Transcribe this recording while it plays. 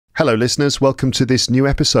Hello listeners, welcome to this new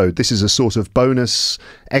episode. This is a sort of bonus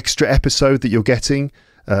extra episode that you're getting,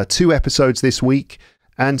 2 episodes this week,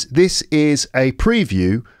 and this is a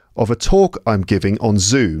preview of a talk I'm giving on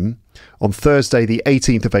Zoom on Thursday the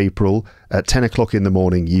 18th of April at 10 o'clock in the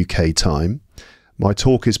morning UK time. My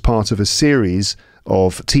talk is part of a series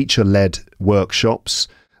of teacher-led workshops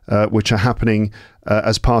which are happening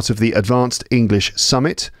as part of the Advanced English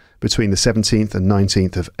Summit between the 17th and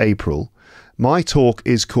 19th of April. My talk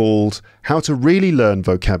is called How to Really Learn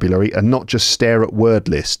Vocabulary and Not Just Stare at Word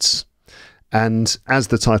Lists. And as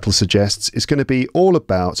the title suggests, it's going to be all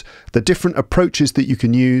about the different approaches that you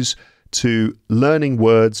can use to learning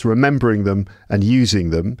words, remembering them and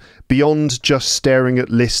using them beyond just staring at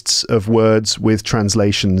lists of words with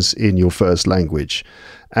translations in your first language.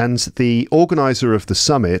 And the organiser of the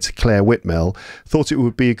summit, Clare Whitmell, thought it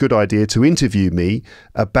would be a good idea to interview me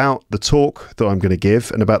about the talk that I'm going to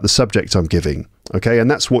give and about the subject I'm giving. Okay, and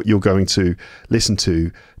that's what you're going to listen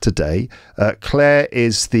to today. Claire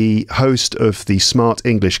is the host of the Smart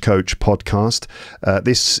English Coach podcast.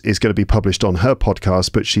 This is going to be published on her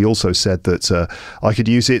podcast, but she also said that I could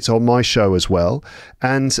use it on my show as well.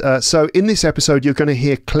 And so in this episode, you're going to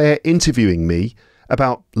hear Claire interviewing me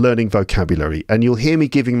about learning vocabulary, and you'll hear me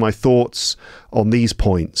giving my thoughts on these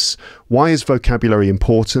points. Why is vocabulary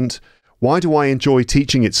important? Why do I enjoy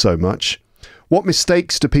teaching it so much? What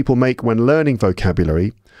mistakes do people make when learning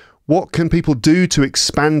vocabulary? What can people do to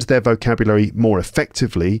expand their vocabulary more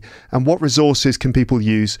effectively? And what resources can people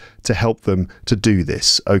use to help them to do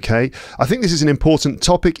this? Okay, I think this is an important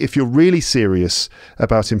topic if you're really serious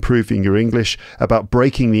about improving your English, about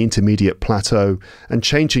breaking the intermediate plateau and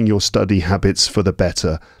changing your study habits for the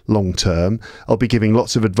better long term. I'll be giving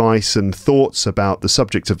lots of advice and thoughts about the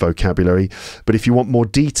subject of vocabulary, but if you want more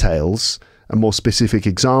details and more specific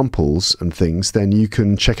examples and things, then you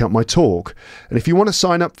can check out my talk. And if you want to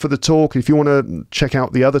sign up for the talk, if you want to check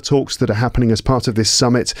out the other talks that are happening as part of this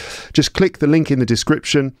summit, just click the link in the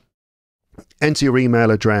description, enter your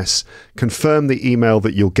email address, confirm the email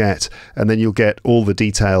that you'll get, and then you'll get all the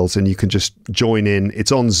details and you can just join in.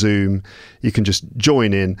 It's on Zoom. You can just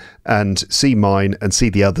join in and see mine and see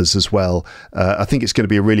the others as well. I think it's going to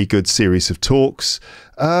be a really good series of talks.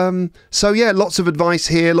 So yeah, lots of advice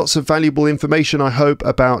here, lots of valuable information, I hope,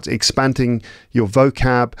 about expanding your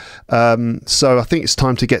vocab. So I think it's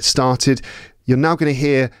time to get started. You're now going to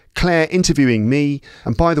hear Claire interviewing me.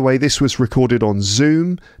 And by the way, this was recorded on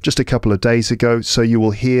Zoom just a couple of days ago. So you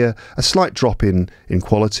will hear a slight drop in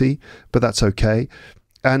quality, but that's okay.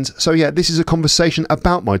 And so, yeah, this is a conversation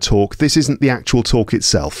about my talk. This isn't the actual talk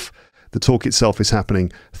itself. The talk itself is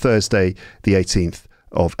happening Thursday, the 18th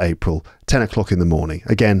of April, 10 o'clock in the morning.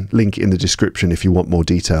 Again, link in the description if you want more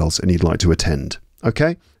details and you'd like to attend.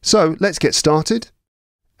 Okay, so let's get started.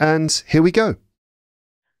 And here we go.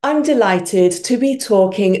 I'm delighted to be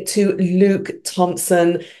talking to Luke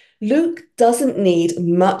Thompson. Luke doesn't need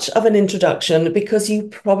much of an introduction because you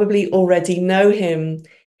probably already know him.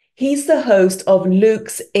 He's the host of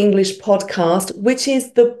Luke's English podcast, which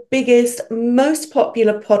is the biggest, most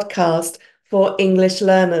popular podcast for English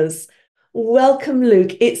learners. Welcome,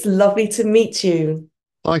 Luke. It's lovely to meet you.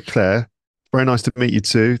 Hi, Claire. Very nice to meet you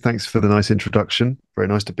too. Thanks for the nice introduction. Very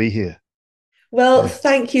nice to be here. Well,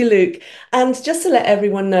 thank you, Luke. And just to let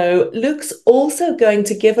everyone know, Luke's also going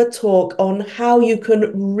to give a talk on how you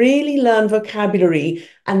can really learn vocabulary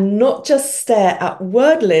and not just stare at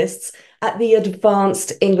word lists at the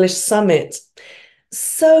Advanced English Summit.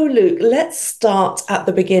 So, Luke, let's start at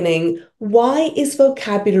the beginning. Why is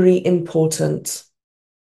vocabulary important?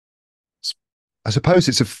 I suppose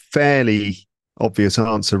it's a fairly obvious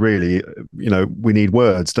answer, really. You know, we need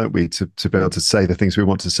words, don't we, to be able to say the things we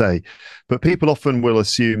want to say. But people often will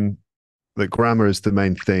assume that grammar is the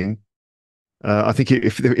main thing. I think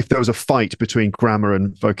if there was a fight between grammar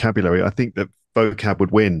and vocabulary, I think that vocab would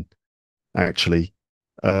win, actually,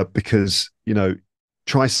 because, you know,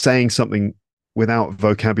 try saying something without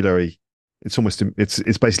vocabulary. It's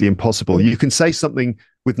basically impossible. You can say something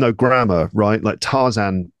with no grammar, right? Like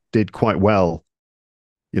Tarzan did quite well.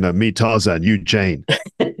 You know, me Tarzan, you Jane.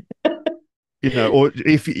 You know, or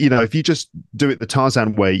if you just do it the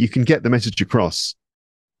Tarzan way, you can get the message across.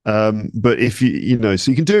 But if you know, so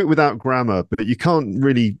you can do it without grammar, but you can't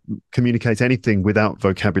really communicate anything without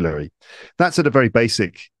vocabulary. That's at a very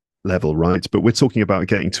basic level, right? But we're talking about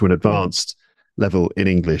getting to an advanced level in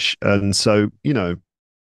English. And so, you know,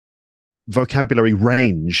 vocabulary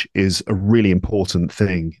range is a really important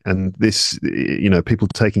thing. And this, you know, people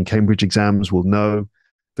taking Cambridge exams will know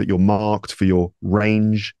that you're marked for your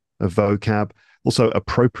range of vocab. Also,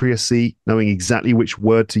 appropriacy, knowing exactly which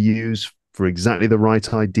word to use for exactly the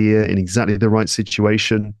right idea in exactly the right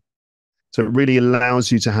situation. So it really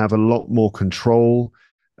allows you to have a lot more control.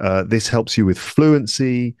 This helps you with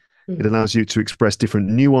fluency. It Mm. allows you to express different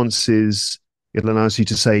nuances. It allows you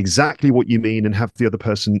to say exactly what you mean and have the other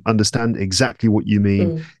person understand exactly what you mean.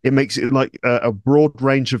 Mm. It makes it like a broad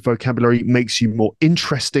range of vocabulary makes you more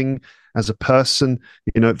interesting as a person.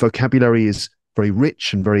 You know, vocabulary is very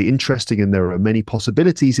rich and very interesting, and there are many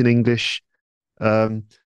possibilities in English. Um,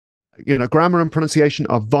 you know, grammar and pronunciation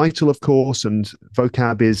are vital, of course, and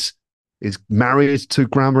vocab is married to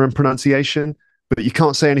grammar and pronunciation, but you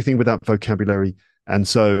can't say anything without vocabulary. And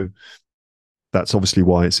so that's obviously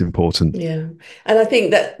why it's important. Yeah. And I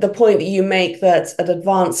think that the point that you make that at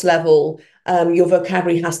advanced level, your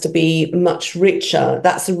vocabulary has to be much richer,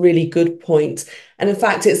 that's a really good point. And in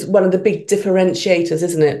fact, it's one of the big differentiators,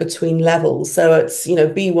 isn't it, between levels? So it's,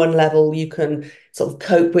 B1 level, you can sort of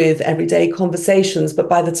cope with everyday conversations, but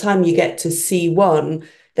by the time you get to C1,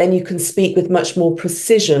 then you can speak with much more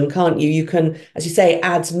precision, can't you? You can, as you say,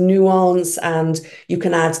 add nuance and you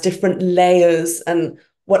can add different layers. And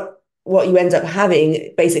what you end up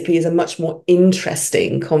having basically is a much more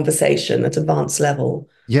interesting conversation at advanced level.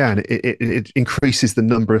 Yeah, and it increases the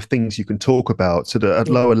number of things you can talk about. So that at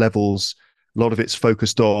Yeah. lower levels, a lot of it's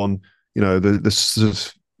focused on, you know, the sort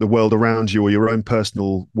of the world around you or your own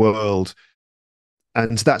personal world,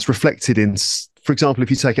 and that's reflected in, for example, if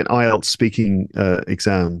you take an IELTS speaking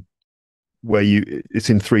exam, where it's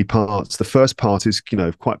in three parts. The first part is, you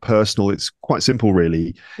know, quite personal. It's quite simple,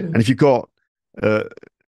 really. And Mm. if you've got, uh,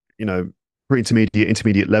 you know, pre-intermediate,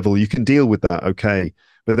 intermediate level, you can deal with that, okay.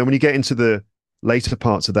 But then when you get into the later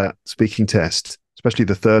parts of that speaking test, especially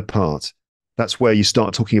the third part, that's where you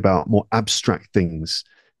start talking about more abstract things.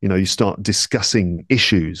 You know, you start discussing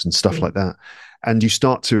issues and stuff Mm. like that, and you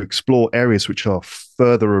start to explore areas which are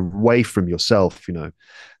further away from yourself. You know,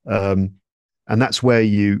 um, and that's where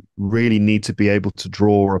you really need to be able to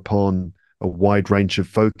draw upon a wide range of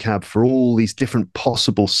vocab for all these different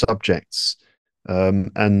possible subjects.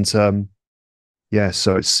 And yeah,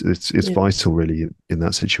 so it's Yeah. vital really in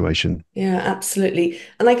that situation. Yeah, absolutely.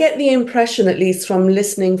 And I get the impression, at least from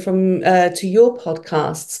listening from to your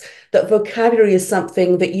podcasts, that vocabulary is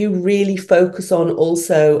something that you really focus on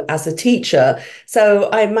also as a teacher. So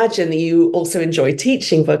I imagine that you also enjoy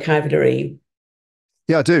teaching vocabulary.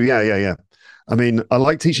 Yeah, I do. Yeah. I mean, I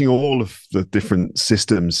like teaching all of the different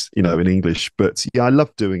systems, you know, in English, but yeah, I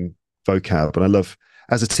love doing vocab, and I love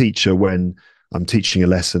as a teacher when I'm teaching a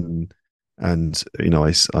lesson and, you know,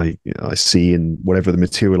 I see in whatever the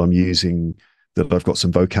material I'm using that I've got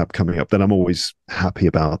some vocab coming up, then I'm always happy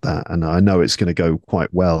about that. And I know it's going to go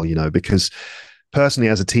quite well, you know, because personally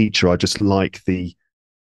as a teacher, I like the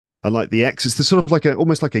X. It's sort of like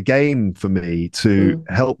almost like a game for me to Mm.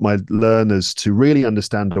 help my learners to really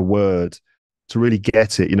understand a word, to really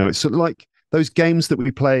get it. You know, it's sort of like those games that we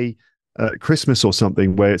play at Christmas or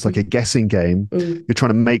something, where it's like a Mm. guessing game. Mm. You're trying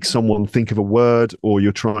to make someone think of a word, or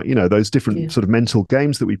you're trying, you know, those different Yeah. sort of mental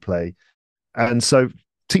games that we play. And so,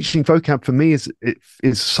 teaching vocab for me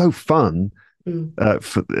is so fun Mm.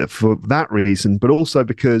 for that reason, but also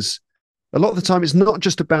because a lot of the time it's not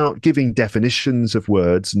just about giving definitions of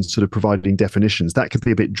words and sort of providing definitions. That can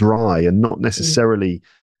be a bit dry and not Mm. necessarily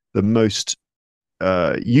the most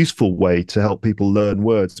useful way to help people learn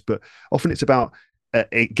words, but often it's about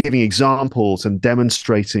giving examples and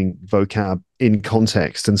demonstrating vocab in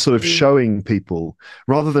context and sort of Mm. showing people,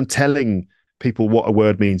 rather than telling people what a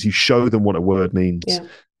word means, you show them what a word means. Yeah.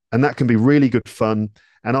 And that can be really good fun.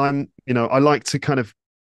 And I like to kind of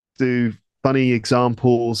do funny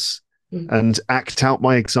examples Mm. and act out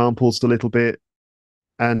my examples a little bit.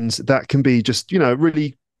 And that can be just, you know,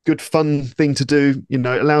 really good fun thing to do. You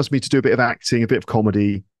know, it allows me to do a bit of acting, a bit of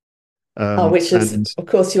comedy. Oh, which is, And of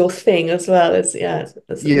course, your thing as well. As yeah,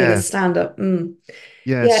 as being a yeah, stand-up. Mm.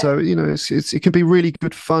 yeah. Yeah. So, you know, it can be really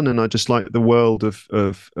good fun. And I just like the world of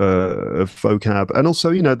vocab. And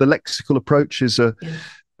also, you know, the lexical approach is Yeah.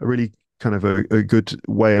 a really kind of a good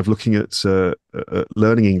way of looking at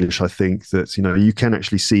learning English. I think that, you know, you can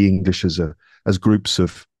actually see English as groups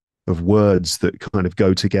of words that kind of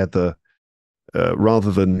go together,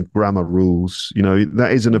 rather than grammar rules. You know,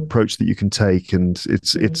 that is an Mm. approach that you can take, and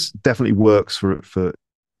Mm. it's definitely works for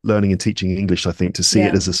learning and teaching English. I think to see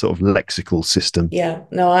it Yeah. as a sort of lexical system. Yeah,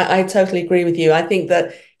 no, I totally agree with you. I think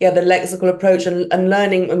that, yeah, the lexical approach and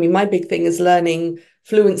learning, I mean, my big thing is learning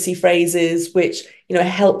fluency phrases, which,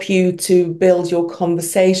 help you to build your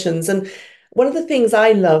conversations. And one of the things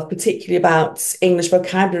I love particularly about English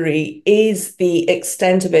vocabulary is the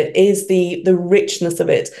extent of it, is the richness of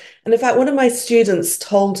it. And in fact, one of my students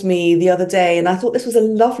told me the other day, and I thought this was a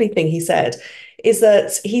lovely thing he said, is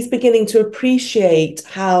that he's beginning to appreciate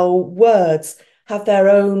how words have their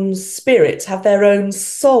own spirit, have their own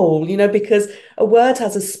soul, because a word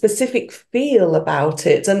has a specific feel about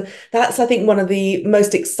it. And that's, I think, one of the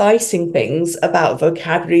most exciting things about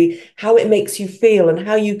vocabulary, how it makes you feel and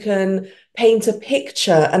how you can paint a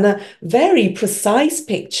picture, and a very precise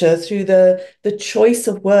picture, through the choice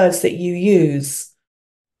of words that you use.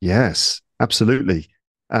 Yes, absolutely.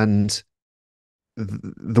 And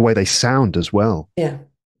the way they sound as well. Yeah,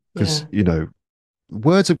 Because, yeah.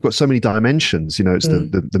 words have got so many dimensions. It's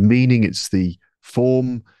Mm, the meaning, it's the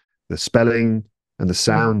form, the spelling, and the mm,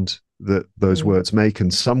 sound that those mm, words make.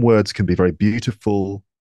 And some words can be very beautiful,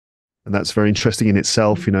 and that's very interesting in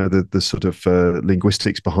itself. mm, The sort of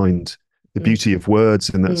linguistics behind the mm, beauty of words,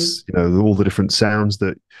 and mm, that's all the different sounds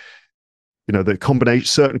that the combination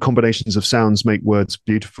certain combinations of sounds make words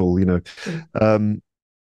beautiful. mm, Um,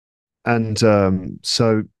 and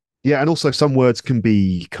so yeah, and also some words can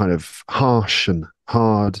be kind of harsh and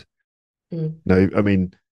hard. mm, I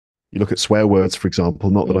mean, you look at swear words, for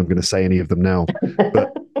example. Not that I'm mm. going to say any of them now,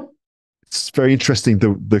 but it's very interesting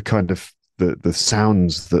the kind of the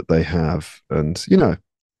sounds that they have, and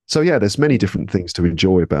so yeah, there's many different things to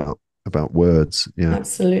enjoy about words. Yeah.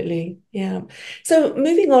 Absolutely. Yeah. So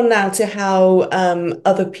moving on now to how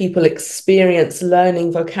other people experience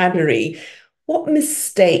learning vocabulary, what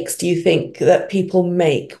mistakes do you think that people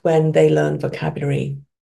make when they learn vocabulary?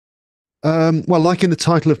 Well, like in the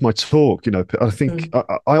title of my talk, I think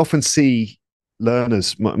Mm, I often see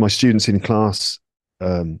learners, my students in class,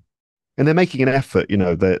 um, and they're making an effort.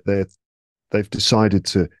 They've decided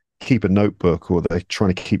to keep a notebook, or they're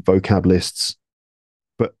trying to keep vocab lists.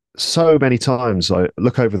 But so many times I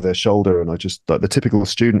look over their shoulder, and I just, like, the typical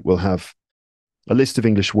student will have a list of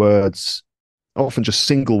English words, often just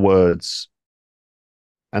single words,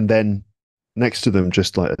 and then next to them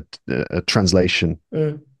just like a translation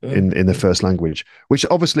mm, mm, in the mm. first language, which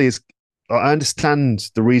obviously is, I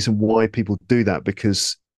understand the reason why people do that,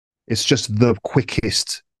 because it's just the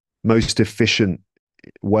quickest, most efficient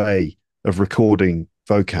way of recording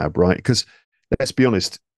vocab, right? Because let's be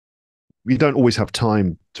honest, you don't always have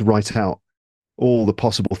time to write out all the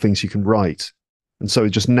possible things you can write. And so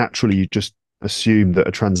just naturally, you just assume that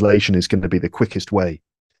a translation is going to be the quickest way.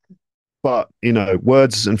 But,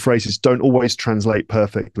 words and phrases don't always translate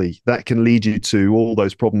perfectly. That can lead you to all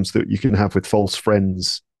those problems that you can have with false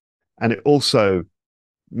friends. And it also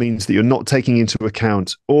means that you're not taking into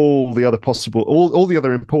account all the other possible, all the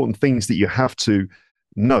other important things that you have to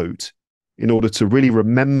note in order to really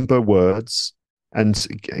remember words and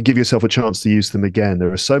give yourself a chance to use them again.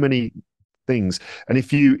 There are so many things. And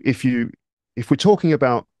if we're talking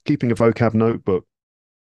about keeping a vocab notebook,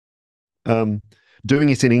 um, doing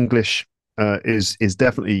it in English is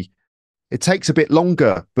definitely, it takes a bit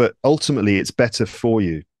longer, but ultimately it's better for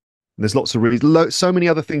you. And there's lots of so many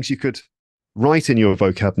other things you could write in your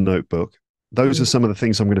vocab notebook. Those are Mm. some of the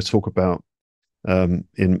things I'm going to talk about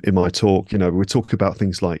in my talk. We talk about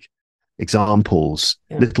things like examples,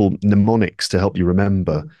 Yeah. little mnemonics to help you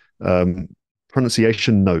remember, Mm, um,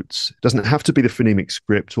 pronunciation notes. It doesn't have to be the phonemic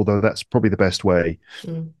script, although that's probably the best way.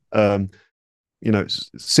 mm. Um,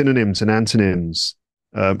 Synonyms and antonyms,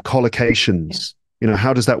 Yeah. collocations.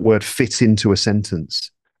 How does that word fit into a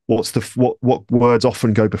sentence? What words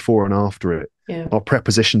often go before and after it? Yeah. Are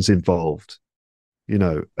prepositions involved?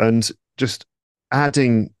 And just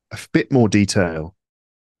adding a bit more detail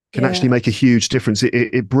can actually Yeah. make a huge difference.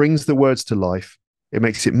 It brings the words to life. It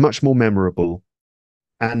makes it much more memorable.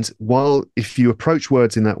 And while if you approach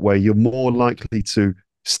words in that way, you're more likely to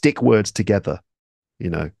stick words together. You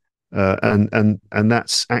know, and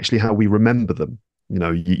that's actually how we remember them.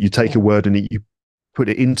 You take Yeah. a word and you put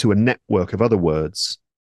it into a network of other words,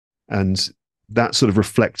 and that sort of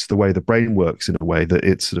reflects the way the brain works in a way that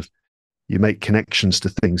it's sort of, you make connections to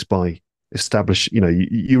things by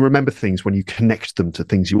you remember things when you connect them to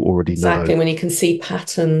things you already know. Exactly. When you can see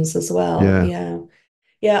patterns as well. Yeah. Yeah.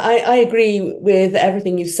 Yeah, I agree with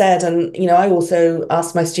everything you've said. And, I also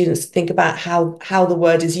ask my students to think about how the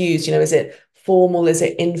word is used. Is it formal? Is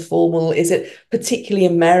it informal? Is it particularly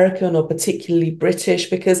American or particularly British?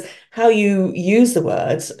 Because how you use the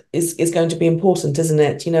words is going to be important, isn't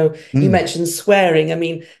it? You Mm. mentioned swearing. I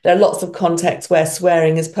mean, there are lots of contexts where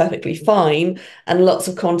swearing is perfectly fine, and lots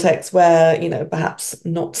of contexts where, perhaps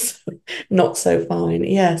not so fine.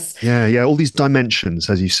 Yes. Yeah, all these dimensions,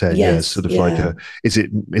 as you say. Yeah, Yes. sort of like Yeah. a,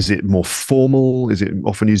 is it more formal? Is it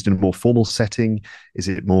often used in a more formal setting? Is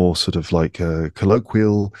it more sort of like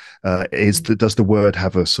colloquial? Does the word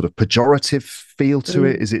have a sort of pejorative feel to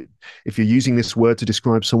it? Mm, Is it, if you're using this word to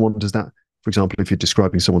describe someone, does that, for example, if you're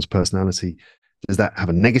describing someone's personality, does that have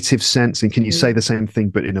a negative sense? And can you say mm. the same thing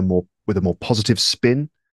but with a more positive spin?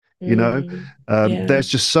 you know. Yeah. There's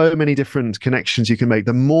just so many different connections you can make.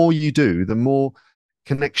 The more you do, the more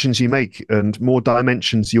connections you make and more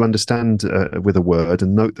dimensions you understand with a word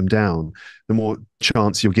and note them down, the more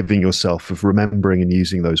chance you're giving yourself of remembering and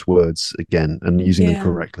using those words again and using them Yeah.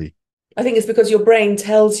 correctly. I think it's because your brain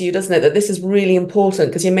tells you, doesn't it, that this is really important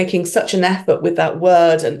because you're making such an effort with that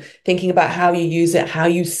word and thinking about how you use it, how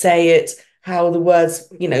you say it, how the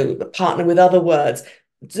words, partner with other words.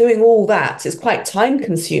 Doing all that is quite time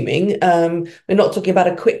consuming. We're not talking about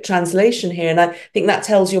a quick translation here, and I think that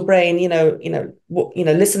tells your brain,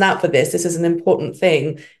 listen out for this. This is an important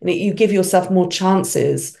thing, and you give yourself more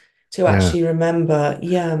chances to Yeah. actually remember.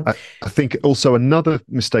 Yeah. I think also another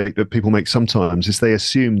mistake that people make sometimes is they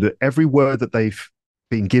assume that every word that they've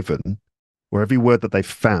been given or every word that they've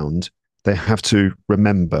found, they have to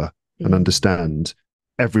remember and Mm. understand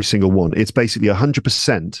every single one. It's basically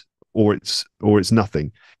 100% or it's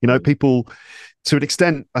nothing. People, to an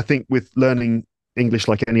extent, I think with learning English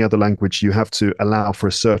like any other language, you have to allow for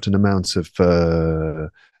a certain amount of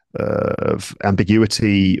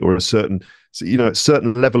ambiguity or a certain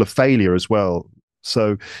level of failure as well.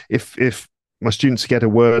 So if my students get a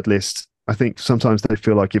word list, I think sometimes they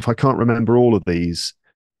feel like if I can't remember all of these,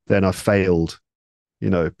 then I've failed.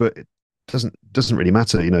 But it doesn't really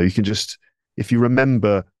matter. You can just, if you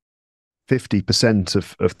remember 50%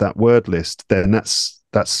 of that word list, then that's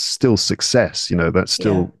still success. That's Yeah.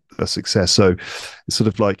 still a success. So it's sort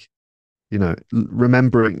of like,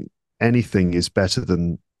 remembering anything is better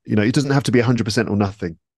than, it doesn't have to be 100% or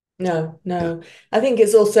nothing. No, Yeah. no. I think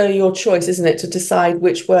it's also your choice, isn't it, to decide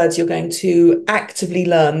which words you're going to actively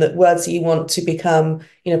learn, that words that you want to become,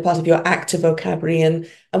 part of your active vocabulary and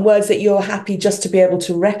words that you're happy just to be able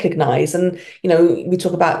to recognize. And, we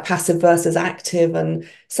talk about passive versus active, and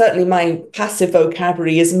certainly my passive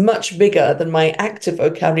vocabulary is much bigger than my active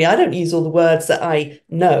vocabulary. I don't use all the words that I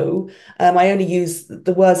know. I only use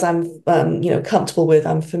the words I'm, comfortable with,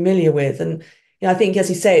 I'm familiar with. And I think, as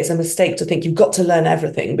you say, it's a mistake to think you've got to learn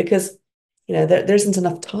everything because, there isn't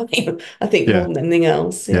enough time, I think, more Yeah. than anything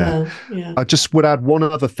else. Yeah. Yeah. Yeah. I just would add one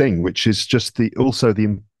other thing, which is just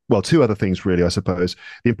two other things really, I suppose.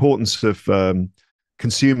 The importance of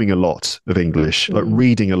consuming a lot of English, like Mm,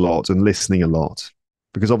 reading a lot and listening a lot,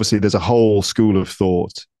 because obviously there's a whole school of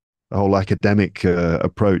thought, a whole academic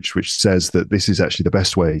approach, which says that this is actually the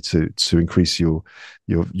best way to increase your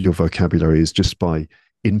vocabulary is just by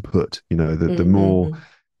input.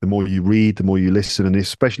 The more you read, the more you listen, and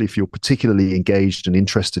especially if you're particularly engaged and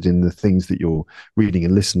interested in the things that you're reading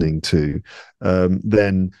and listening to,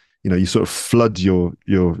 then you sort of flood your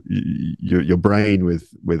brain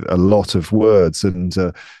with a lot of words, and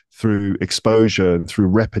through exposure and through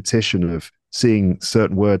repetition of seeing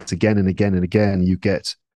certain words again and again and again, you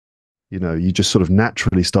just sort of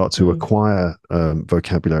naturally start to mm, acquire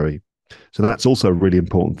vocabulary. So that's also a really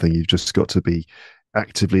important thing. You've just got to be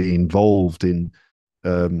actively involved in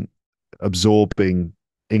um, absorbing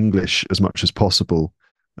English as much as possible.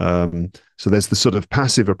 So there's the sort of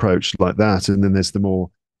passive approach like that, and then there's the more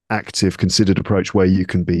active, considered approach where you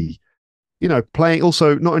can be, playing,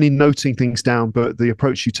 also not only noting things down, but the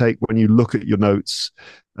approach you take when you look at your notes,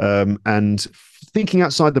 and thinking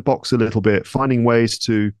outside the box a little bit, finding ways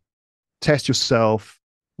to test yourself,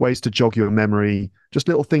 ways to jog your memory, just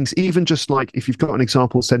little things, even just like if you've got an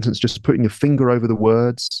example sentence, just putting your finger over the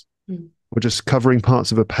words mm, or just covering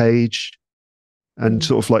parts of a page and mm,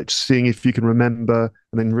 sort of like seeing if you can remember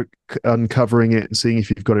and then uncovering it and seeing if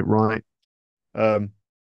you've got it right. Um,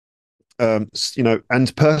 and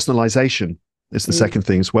personalization is the mm, second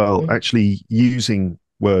thing as well. mm, Actually using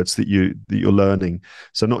words that you're learning,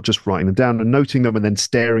 so not just writing them down and noting them and then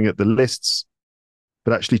staring at the lists,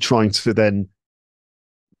 but actually trying to then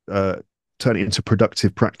uh, turn it into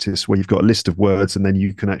productive practice where you've got a list of words and then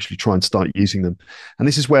you can actually try and start using them. And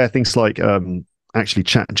this is where things like actually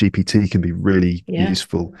chat GPT can be really yeah.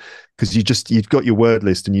 useful, because you've got your word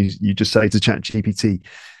list and you just say to chat GPT,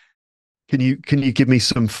 can you give me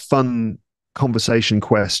some fun conversation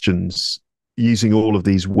questions using all of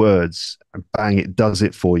these words, and bang, it does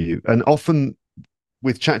it for you. And often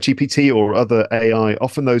with ChatGPT or other AI,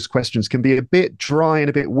 often those questions can be a bit dry and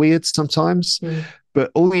a bit weird sometimes. Mm,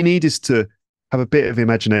 But all you need is to have a bit of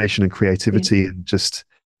imagination and yeah. creativity, and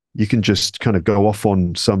you can just kind of go off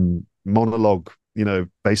on some monologue,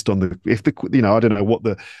 based on I don't know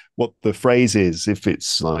what the phrase is. If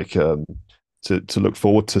it's like to look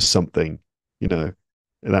forward to something, you know,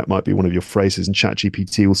 that might be one of your phrases, and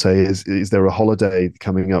ChatGPT will say, is there a holiday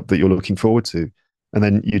coming up that you're looking forward to? And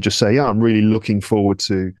then you just say, yeah, I'm really looking forward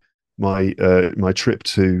to my trip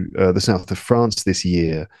to the south of France this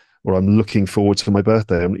year, or I'm looking forward to my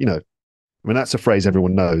birthday. I mean, that's a phrase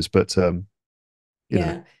everyone knows, but you know,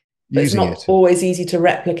 Yeah. But it's using not it. always easy to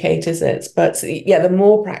replicate, is it? But yeah, the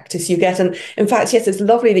more practice you get, and in fact, yes, it's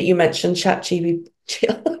lovely that you mentioned ChatGPT.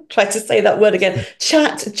 Try to say that word again,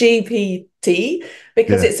 ChatGPT,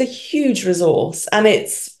 because Yeah. it's a huge resource and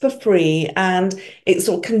it's for free and it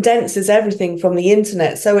sort of condenses everything from the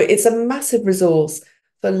internet. So it's a massive resource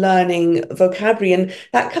for learning vocabulary, and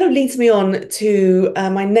that kind of leads me on to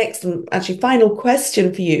my next and actually final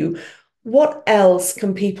question for you. What else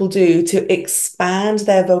can people do to expand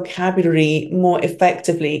their vocabulary more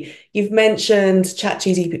effectively? You've mentioned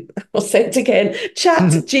ChatGPT. I'll say it again.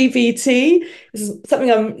 ChatGPT. This is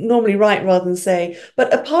something I'm normally right rather than say.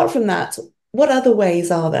 But apart from that, what other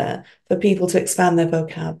ways are there for people to expand their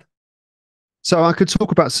vocab? So I could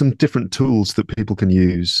talk about some different tools that people can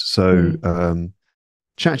use. So Mm.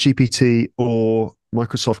 ChatGPT or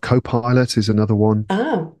Microsoft Copilot is another one,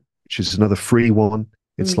 Ah. which is another free one.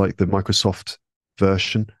 It's Mm. like the Microsoft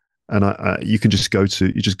version, and you can just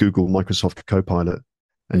you just Google Microsoft Copilot,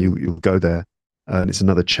 and Mm. you'll go there, and it's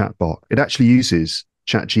another chat bot. It actually uses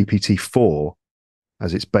ChatGPT 4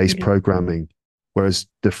 as its base Okay. programming, whereas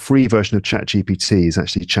the free version of ChatGPT is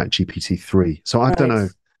actually ChatGPT 3. So I don't Right. know.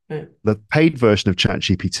 Right. The paid version of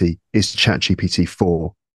ChatGPT is ChatGPT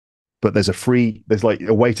 4, but there's like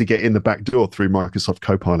a way to get in the back door through Microsoft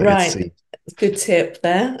Copilot. It Right. seems. Good tip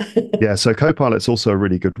there. Yeah, so Copilot's also a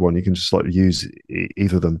really good one. You can just like use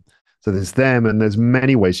either of them. So there's them, and there's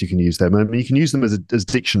many ways you can use them. I mean, you can use them as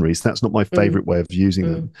dictionaries. That's not my Mm. favorite way of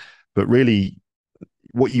using them, Mm. but really,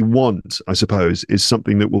 what you want, I suppose, is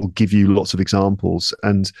something that will give you lots of examples.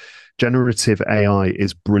 And generative AI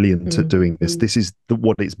is brilliant at Mm. doing this. Mm. This is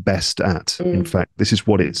what it's best at. In Mm. fact, this is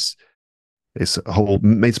what its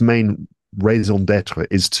main raison d'être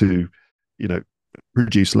is to, you know,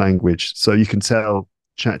 produce language. So you can tell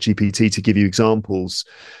ChatGPT to give you examples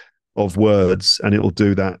of words, and it will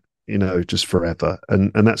do that, just forever.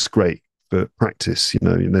 And that's great for practice.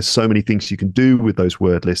 And there's so many things you can do with those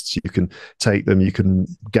word lists. You can take them, you can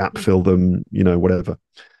gap fill them, whatever.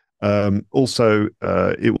 Also,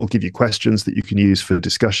 it will give you questions that you can use for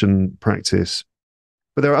discussion practice.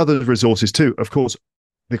 But there are other resources too. Of course,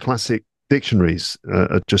 the classic dictionaries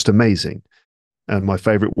are just amazing. And my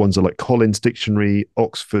favorite ones are like Collins Dictionary,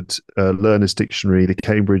 Oxford Learner's Dictionary, the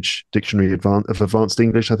Cambridge Dictionary of Advanced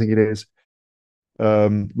English, I think it is,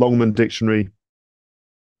 Longman Dictionary,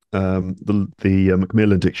 the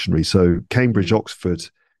Macmillan Dictionary. So Cambridge, Mm. Oxford,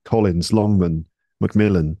 Collins, Longman,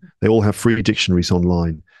 Macmillan, they all have free dictionaries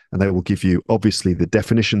online, and they will give you obviously the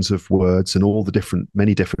definitions of words and all the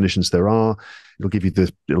many definitions there are.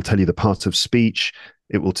 It'll tell you the part of speech.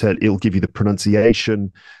 It'll give you the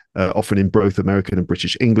pronunciation, often in both American and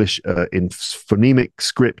British English, in phonemic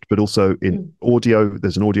script, but also in Mm. audio.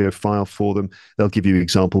 There's an audio file for them. They'll give you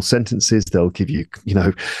example sentences. They'll give you,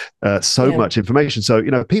 so Yeah. much information. So,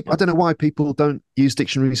 people, Yeah. I don't know why people don't use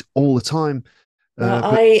dictionaries all the time, Well,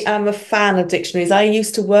 but, I am a fan of dictionaries. I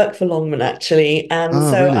used to work for Longman actually, and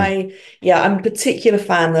oh, so really? yeah, I'm a particular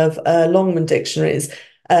fan of Longman dictionaries.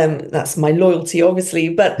 That's my loyalty, obviously.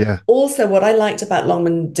 But Yeah. also, what I liked about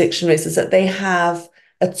Longman dictionaries is that they have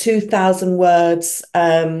a 2,000 words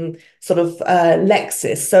sort of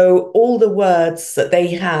lexis. So all the words that they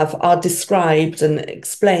have are described and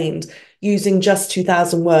explained using just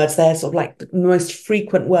 2,000 words. They're sort of like the most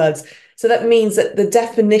frequent words. So that means that the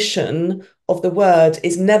definition of the word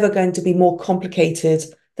is never going to be more complicated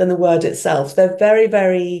than the word itself. They're very,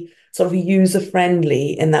 very sort of user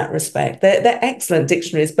friendly in that respect. They're excellent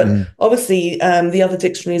dictionaries, but Mm. obviously the other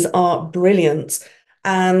dictionaries are brilliant.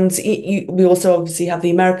 And we also obviously have the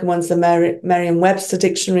American ones, the Merriam-Webster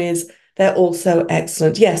dictionaries. They're also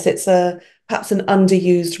excellent. Yes, it's perhaps an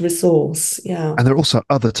underused resource. Yeah. And there are also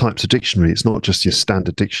other types of dictionary. It's not just your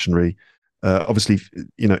standard dictionary. Obviously,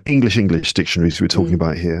 English dictionaries we're talking Mm.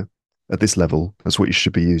 about here at this level. That's what you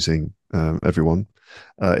should be using, everyone,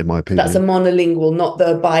 in my That's a opinion. monolingual, not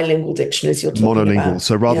the bilingual dictionaries you're talking Monolingual. about.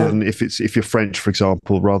 So rather Yeah. than if you're French, for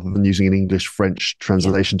example, rather than using an English French Yeah.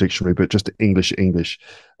 translation dictionary, but just English.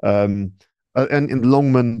 Um, and in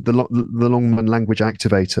Longman, the Longman language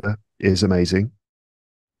activator is amazing.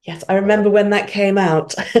 Yes, I remember when that came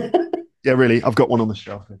out. Yeah, really, I've got one on the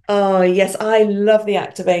shelf here. Oh, yes, I love the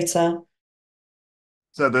activator.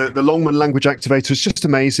 So the Longman language activator is just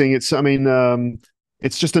amazing.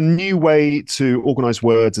 It's just a new way to organize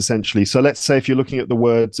words essentially. So let's say if you're looking at the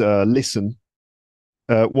word listen,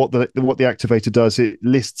 what the activator does, it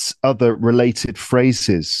lists other related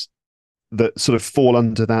phrases that sort of fall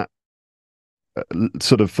under that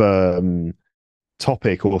sort of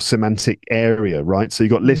topic or semantic area, right? So you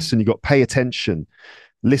got Mm. listen, you got pay attention,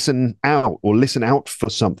 listen out or listen out for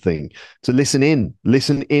something, to listen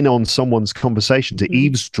in on someone's conversation, to Mm.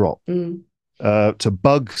 eavesdrop, Mm. to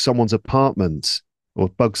bug someone's apartment or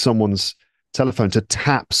bug someone's telephone, to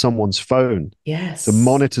tap someone's phone, to Yes.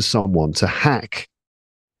 monitor someone, to hack,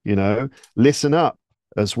 listen up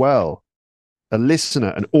as well. A listener,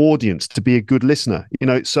 an audience, to be a good listener,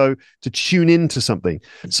 so to tune into something.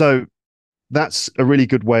 So that's a really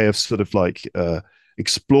good way of sort of like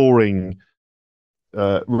exploring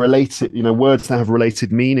related, words that have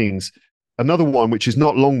related meanings. Another one, which is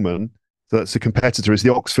not Longman, so that's a competitor, is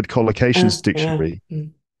the Oxford Collocations Yeah. Dictionary.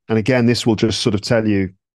 Mm. And again, this will just sort of tell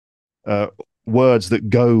you uh, words that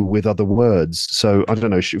go with other words. So I don't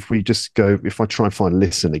know if I try and find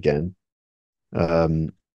listen again, um,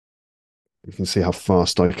 you can see how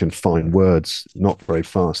fast I can find words. Not very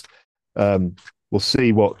fast. Um, we'll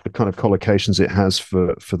see what the kind of collocations it has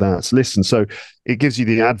for that. Listen. So it gives you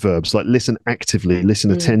the adverbs like listen actively, listen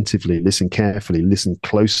Mm. attentively, listen carefully, listen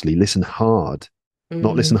closely, listen hard.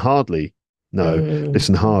 Not listen Mm. hardly. No,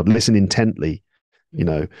 listen Mm. hard, listen intently. You Mm.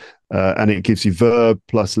 know, and it gives you verb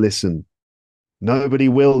plus listen. Nobody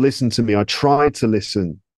will listen to me. I tried to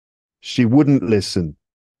listen. She wouldn't listen.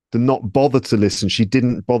 Did not bother to listen. She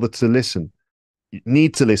didn't bother to listen. You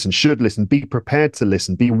need to listen, should listen, be prepared to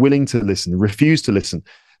listen, be willing to listen, refuse to listen,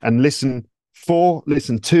 and listen for,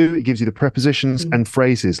 listen to. It gives you the prepositions Mm. and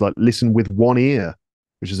phrases like listen with one ear,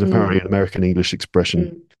 which is apparently Mm. an American English expression,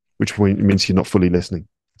 Mm. which means you're not fully listening.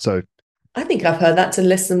 So, I think I've heard that, to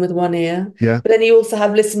listen with one ear. yeah, But then you also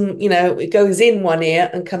have listen, it goes in one ear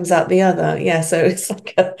and comes out the other. Yeah, so it's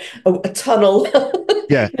like a tunnel.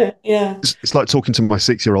 yeah. Yeah. It's like talking to my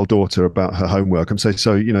 6-year-old daughter about her homework. I'm saying,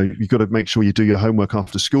 so, you've got to make sure you do your homework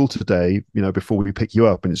after school today, before we pick you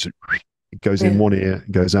up. And it goes in Yeah. one ear,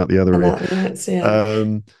 it goes out the other And ear. out the next, yeah.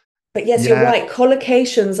 Um, But yes, you're yeah, right.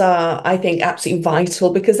 Collocations are, I think, absolutely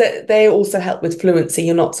vital because they also help with fluency.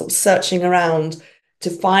 You're not sort of searching around to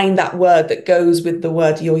find that word that goes with the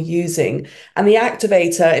word you're using. And the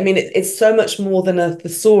activator, I mean, it's so much more than a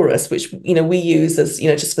thesaurus, which, we use as,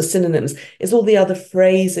 just for synonyms. It's all the other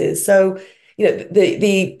phrases. So,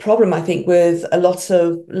 the problem, I think, with a lot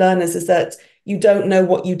of learners is that you don't know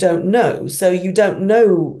what you don't know. So you don't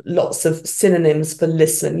know lots of synonyms for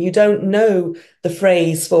listen. You don't know the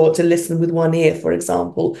phrase for to listen with one ear, for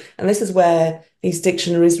example. And this is where these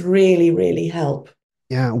dictionaries really, really help.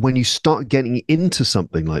 yeah. When you start getting into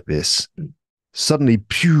something like this, suddenly,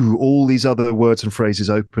 pew, all these other words and phrases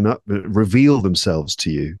open up, reveal themselves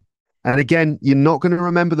to you. And again, you're not going to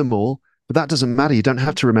remember them all, but that doesn't matter. You don't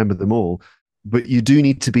have to remember them all, but you do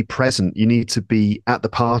need to be present. You need to be at the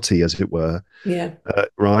party, as it were, Yeah.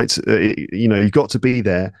 right? You've got to be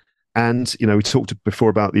there. And we talked before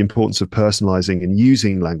about the importance of personalizing and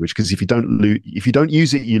using language, because if you don't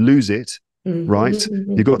use it, you lose it, right?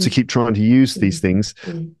 You've got to keep trying to use these things.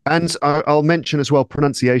 And I'll mention as well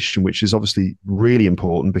pronunciation, which is obviously really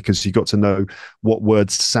important because you've got to know what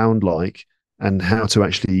words sound like and how to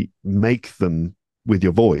actually make them with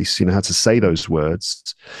your voice, how to say those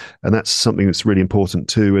words. And that's something that's really important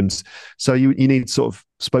too. And so you need sort of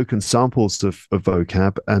spoken samples of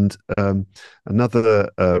vocab. And another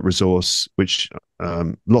resource, which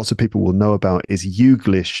lots of people will know about, is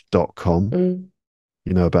youglish.com.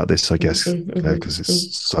 You know about this, I guess, because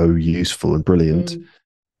it's so useful and brilliant.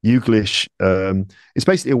 Youglish is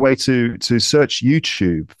basically a way to search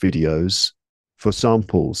YouTube videos for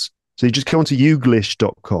samples. So you just go onto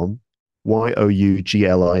youglish.com,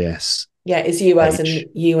 Youglis. Yeah, it's you as in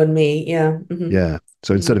you and me. Yeah. Yeah.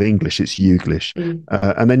 So instead of English, it's Youglish.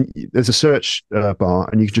 And then there's a search bar,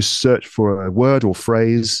 and you can just search for a word or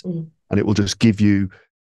phrase, and it will just give you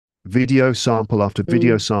video sample after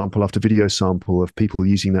video sample after video sample of people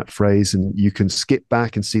using that phrase, and you can skip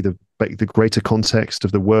back and see the greater context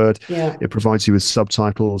of the word. Yeah. It provides you with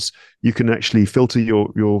subtitles. You can actually filter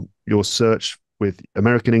your search with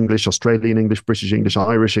American English, Australian English, British English,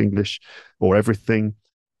 Irish English, or everything.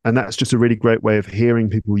 And that's just a really great way of hearing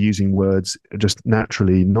people using words just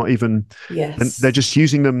naturally, not even, and they're Yes. just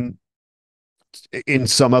using them in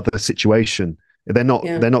some other situation. They're not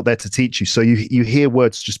Yeah. they're not there to teach you. So you hear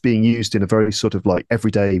words just being used in a very sort of like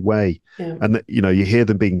everyday way. Yeah. And you hear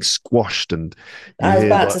them being squashed, and you I was hear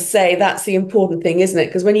about like, to say that's the important thing, isn't it?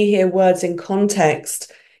 Because when you hear words in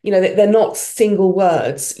context, they're not single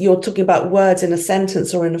words. You're talking about words in a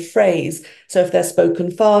sentence or in a phrase. So if they're spoken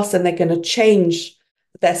fast, then they're going to change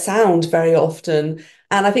their sound very often.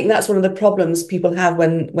 And I think that's one of the problems people have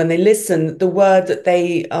when they listen. The word that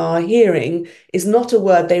they are hearing is not a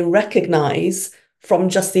word they recognize from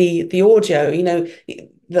just the audio.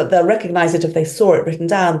 they'll recognize it if they saw it written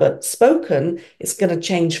down, but spoken, it's going to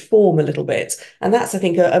change form a little bit. And that's, I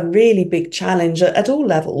think, a really big challenge at all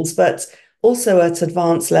levels, but also at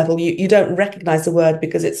advanced level. You don't recognize the word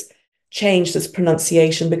because it's changed its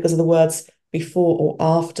pronunciation because of the words before or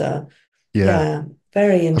after. Yeah. Yeah,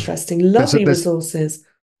 very interesting. There's, Lovely there's resources.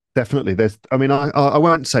 definitely, I mean, I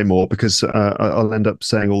won't say more because I'll end up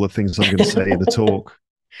saying all the things I'm going to say in the talk.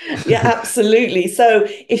 Yeah, absolutely. So,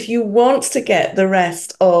 if you want to get the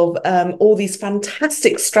rest of all these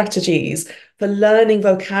fantastic strategies for learning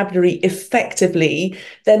vocabulary effectively,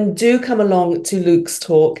 then do come along to Luke's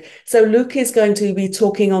talk. So, Luke is going to be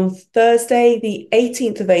talking on Thursday, the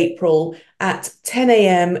 18th of April at 10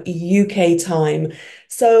 a.m. UK time.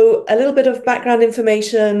 So, a little bit of background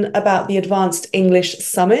information about the Advanced English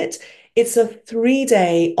Summit. It's a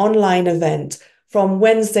 3-day online event from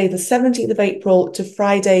Wednesday, the 17th of April to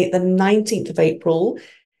Friday, the 19th of April.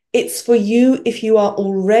 It's for you if you are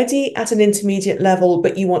already at an intermediate level,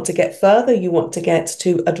 but you want to get further, you want to get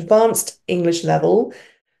to advanced English level.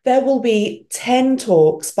 There will be 10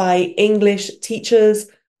 talks by English teachers,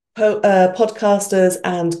 podcasters,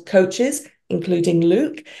 and coaches, including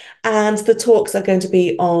Luke. And the talks are going to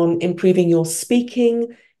be on improving your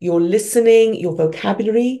speaking, your listening, your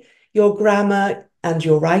vocabulary, your grammar, and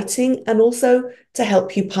your writing, and also to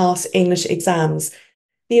help you pass English exams.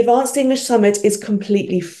 The Advanced English Summit is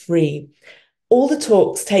completely free. All the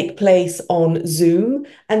talks take place on Zoom,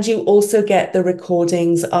 and you also get the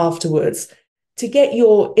recordings afterwards. To get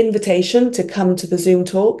your invitation to come to the Zoom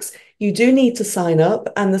talks, you do need to sign up,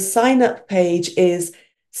 and the sign up page is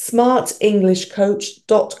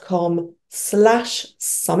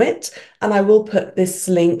smartenglishcoach.com/summit, and I will put this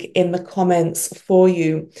link in the comments for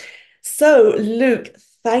you. So, Luke,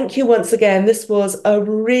 thank you once again. This was a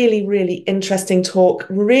really, really interesting talk,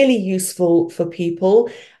 really useful for people,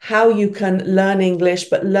 how you can learn English,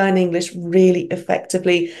 but learn English really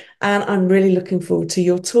effectively. And I'm really looking forward to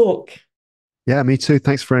your talk. Yeah, me too.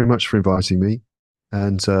 Thanks very much for inviting me.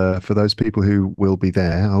 And for those people who will be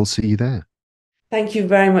there, I'll see you there. Thank you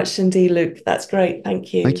very much indeed, Luke. That's great.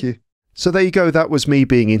 Thank you. Thank you. So there you go. That was me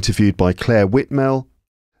being interviewed by Clare Whitmell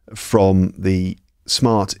from the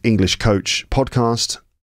Smart English Coach podcast.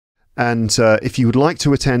 And if you would like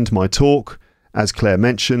to attend my talk, as Clare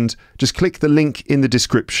mentioned, just click the link in the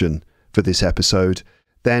description for this episode,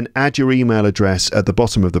 then add your email address at the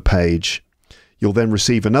bottom of the page. You'll then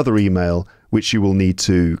receive another email which you will need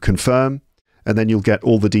to confirm, and then you'll get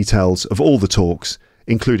all the details of all the talks,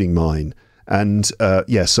 including mine. And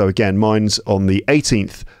so again, mine's on the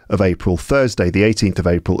 18th of April, Thursday, the 18th of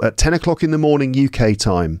April at 10 o'clock in the morning UK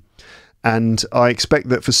time. And I expect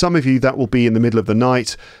that for some of you, that will be in the middle of the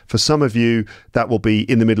night. For some of you, that will be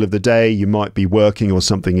in the middle of the day. You might be working or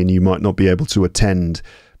something and you might not be able to attend.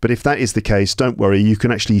 But if that is the case, don't worry, you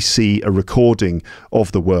can actually see a recording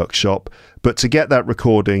of the workshop. But to get that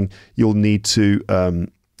recording, you'll need to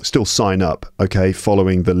still sign up, okay,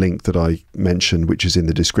 following the link that I mentioned, which is in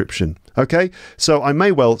the description. Okay, so I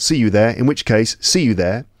may well see you there, in which case, see you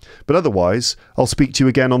there. But otherwise, I'll speak to you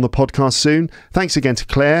again on the podcast soon. Thanks again to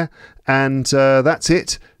Clare. And that's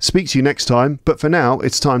it. Speak to you next time. But for now,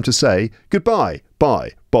 it's time to say goodbye.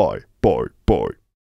 Bye, bye, bye, bye.